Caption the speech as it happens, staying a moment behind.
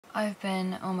I've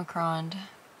been Omicroned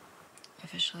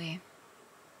officially,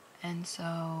 and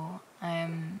so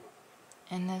I'm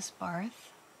in this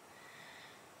barth,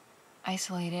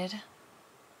 isolated.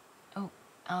 Oh,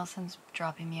 Allison's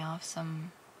dropping me off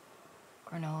some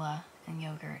granola and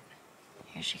yogurt.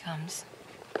 Here she comes.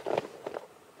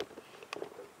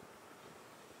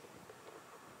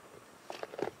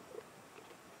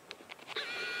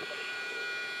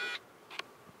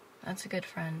 That's a good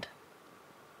friend.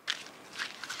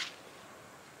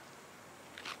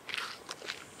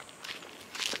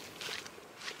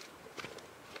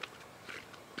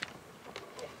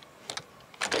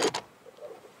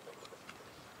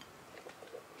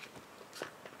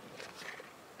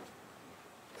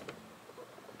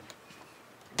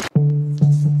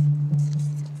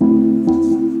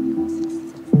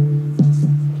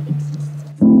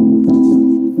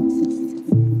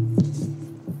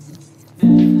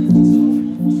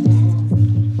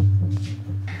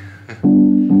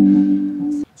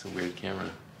 It's a weird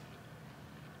camera.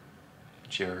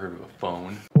 Did you ever heard of a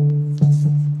phone?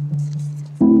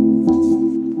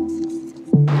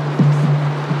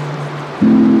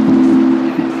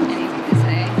 Anything to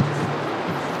say?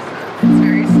 It's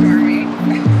very stormy.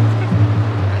 We're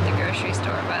at the grocery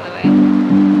store, by the way.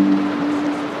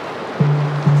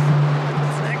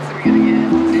 What snacks are we gonna get?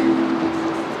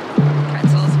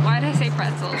 Pretzels. Why did I say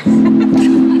pretzels?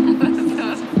 That's the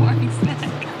most boring snack.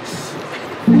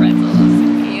 Pretzels.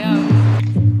 Yum.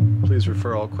 Please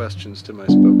refer all questions to my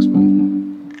spokesman.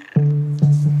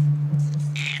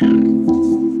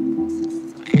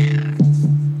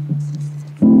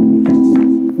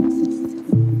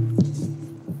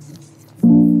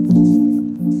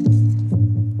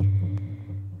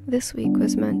 This week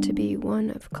was meant to be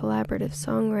one of collaborative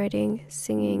songwriting,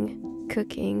 singing,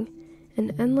 cooking,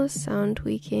 and endless sound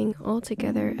tweaking all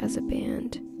together as a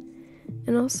band.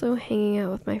 And also hanging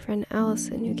out with my friend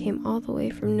Allison, who came all the way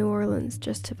from New Orleans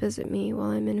just to visit me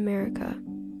while I'm in America.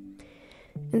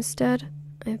 Instead,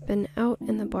 I've been out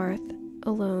in the barth,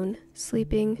 alone,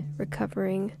 sleeping,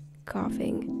 recovering,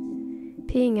 coughing,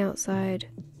 peeing outside,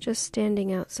 just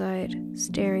standing outside,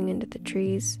 staring into the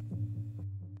trees.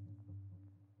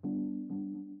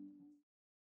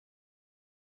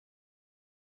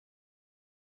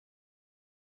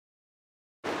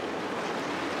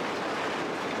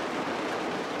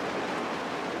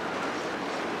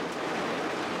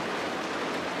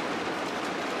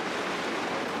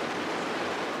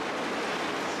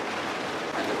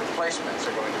 And the replacements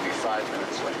are going to be 5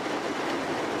 minutes late.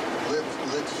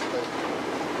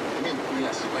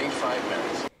 Yes, late 5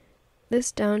 minutes.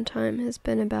 This downtime has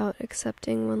been about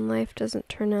accepting when life doesn't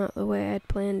turn out the way I'd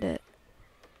planned it.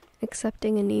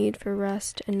 Accepting a need for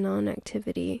rest and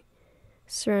non-activity.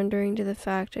 Surrendering to the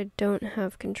fact I don't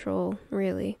have control,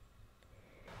 really.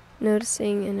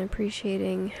 Noticing and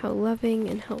appreciating how loving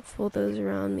and helpful those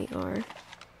around me are.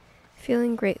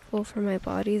 Feeling grateful for my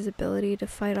body's ability to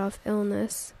fight off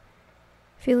illness.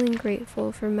 Feeling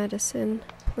grateful for medicine,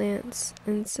 plants,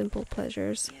 and simple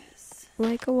pleasures.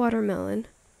 Like a watermelon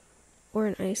or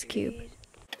an ice cube.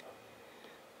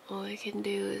 All I can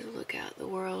do is look at the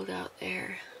world out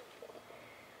there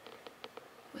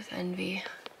with envy.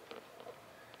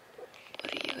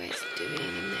 What are you guys doing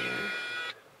in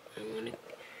there?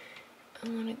 I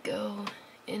wanna go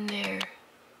in there.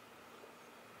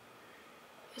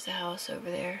 There's a house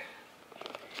over there.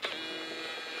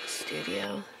 A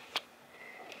studio.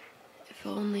 If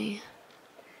only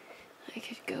I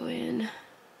could go in.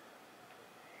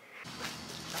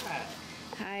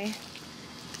 Hi.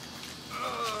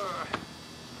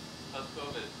 How's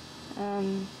COVID?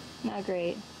 Not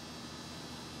great.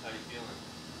 How are you feeling?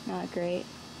 Not great.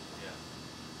 Yeah.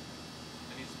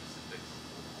 Any specifics?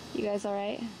 You guys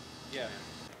alright? Yeah.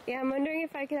 Yeah, I'm wondering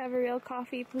if I could have a real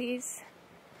coffee, please.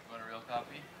 You want a real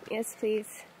coffee? Yes,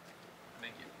 please.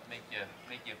 Make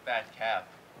you a fat cap.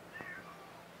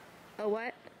 A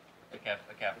what? A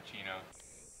cappuccino.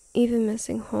 Even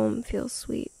missing home feels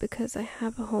sweet because I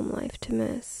have a home life to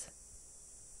miss.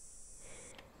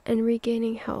 And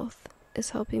regaining health is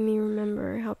helping me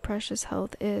remember how precious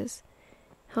health is,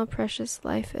 how precious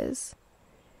life is.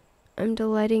 I'm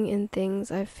delighting in things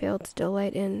I've failed to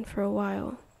delight in for a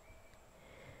while.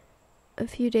 A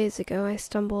few days ago, I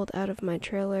stumbled out of my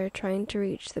trailer trying to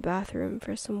reach the bathroom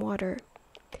for some water.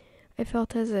 I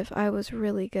felt as if I was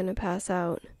really gonna pass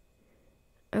out.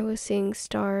 I was seeing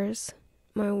stars.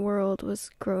 My world was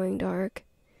growing dark.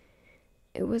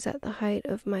 It was at the height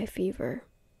of my fever.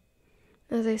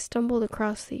 As I stumbled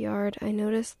across the yard, I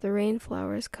noticed the rain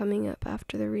flowers coming up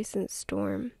after the recent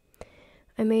storm.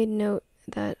 I made note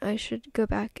that I should go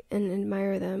back and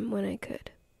admire them when I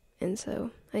could, and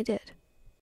so I did.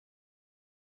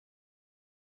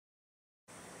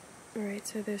 Alright,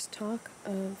 so there's talk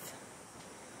of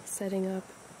setting up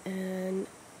a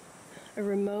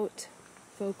remote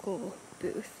vocal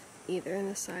booth, either in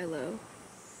the silo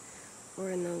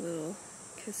or in the little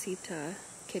casita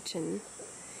kitchen.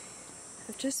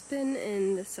 I've just been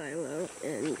in the silo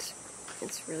and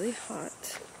it's really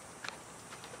hot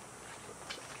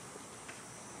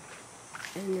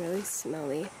and really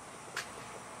smelly.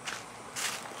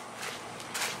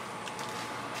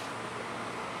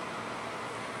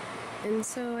 And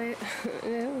so I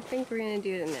don't think we're gonna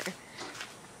do it in there.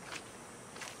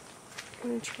 I'm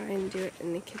gonna try and do it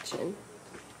in the kitchen.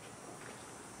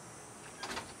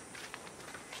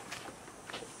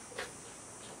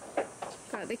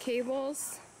 Got the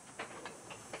cables.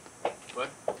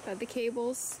 What? Got the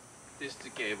cables. This the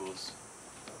cables.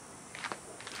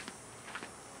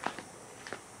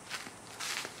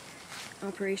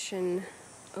 Operation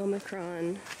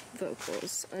Omicron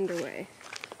vocals underway.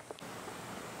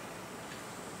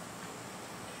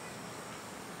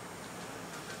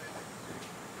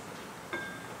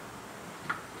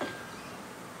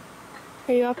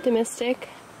 Are you optimistic?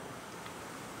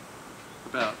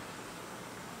 About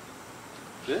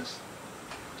this?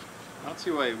 I don't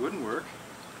see why it wouldn't work.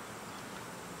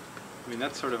 I mean,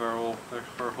 that's sort of our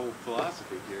whole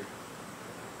philosophy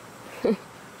here.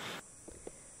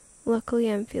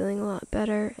 Luckily, I'm feeling a lot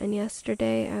better, and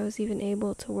yesterday I was even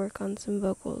able to work on some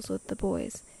vocals with the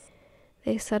boys.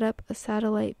 They set up a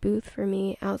satellite booth for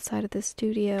me outside of the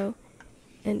studio,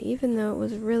 and even though it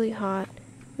was really hot,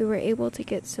 we were able to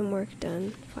get some work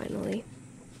done, finally.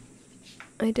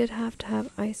 I did have to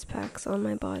have ice packs on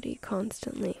my body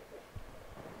constantly.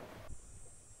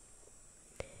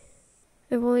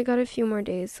 I've only got a few more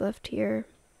days left here,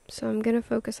 so I'm gonna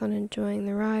focus on enjoying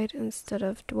the ride instead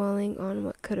of dwelling on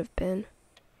what could have been.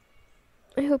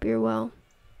 I hope you're well.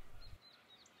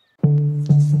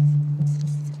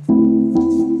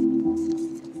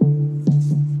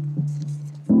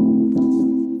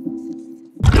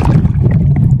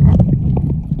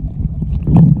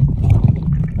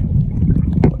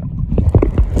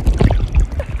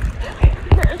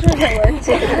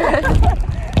 Hello.